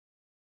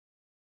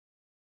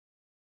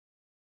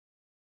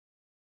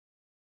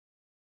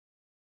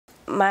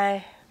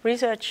My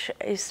research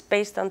is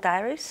based on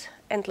diaries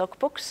and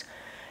logbooks,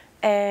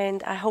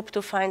 and I hope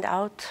to find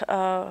out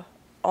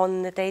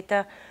on the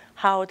data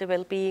how the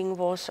well-being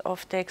was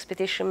of the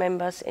expedition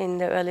members in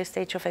the early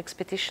stage of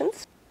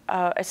expeditions.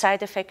 A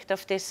side effect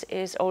of this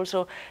is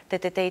also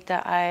that the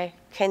data I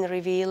can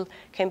reveal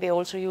can be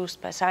also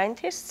used by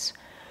scientists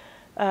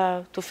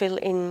to fill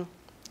in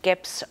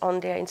gaps on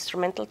their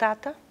instrumental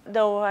data.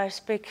 Though I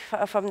speak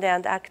from the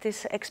Antarctic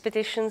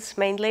expeditions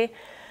mainly,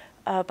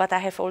 but I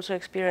have also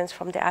experience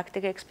from the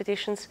Arctic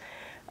expeditions.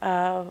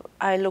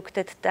 I looked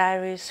at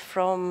diaries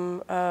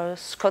from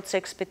Scott's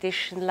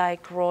expedition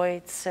like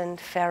Royds and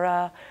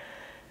Farrar,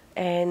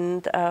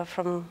 and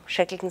from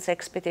Shackleton's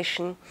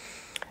expedition,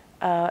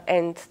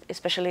 and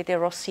especially the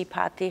Ross Sea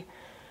Party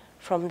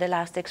from the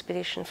last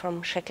expedition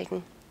from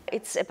Shackleton.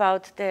 It's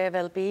about the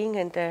well-being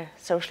and the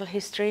social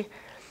history,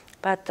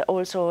 but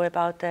also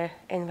about the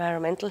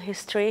environmental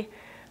history,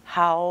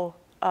 how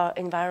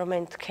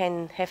environment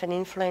can have an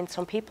influence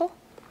on people.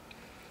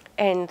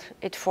 And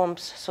it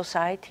forms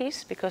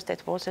societies, because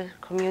that was a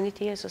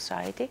community, a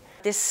society.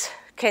 This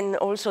can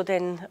also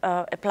then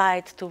apply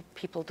it to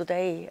people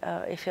today,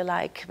 if you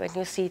like, when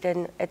you see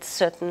then at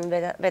certain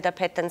weather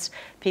patterns,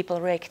 people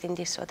react in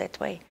this or that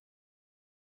way.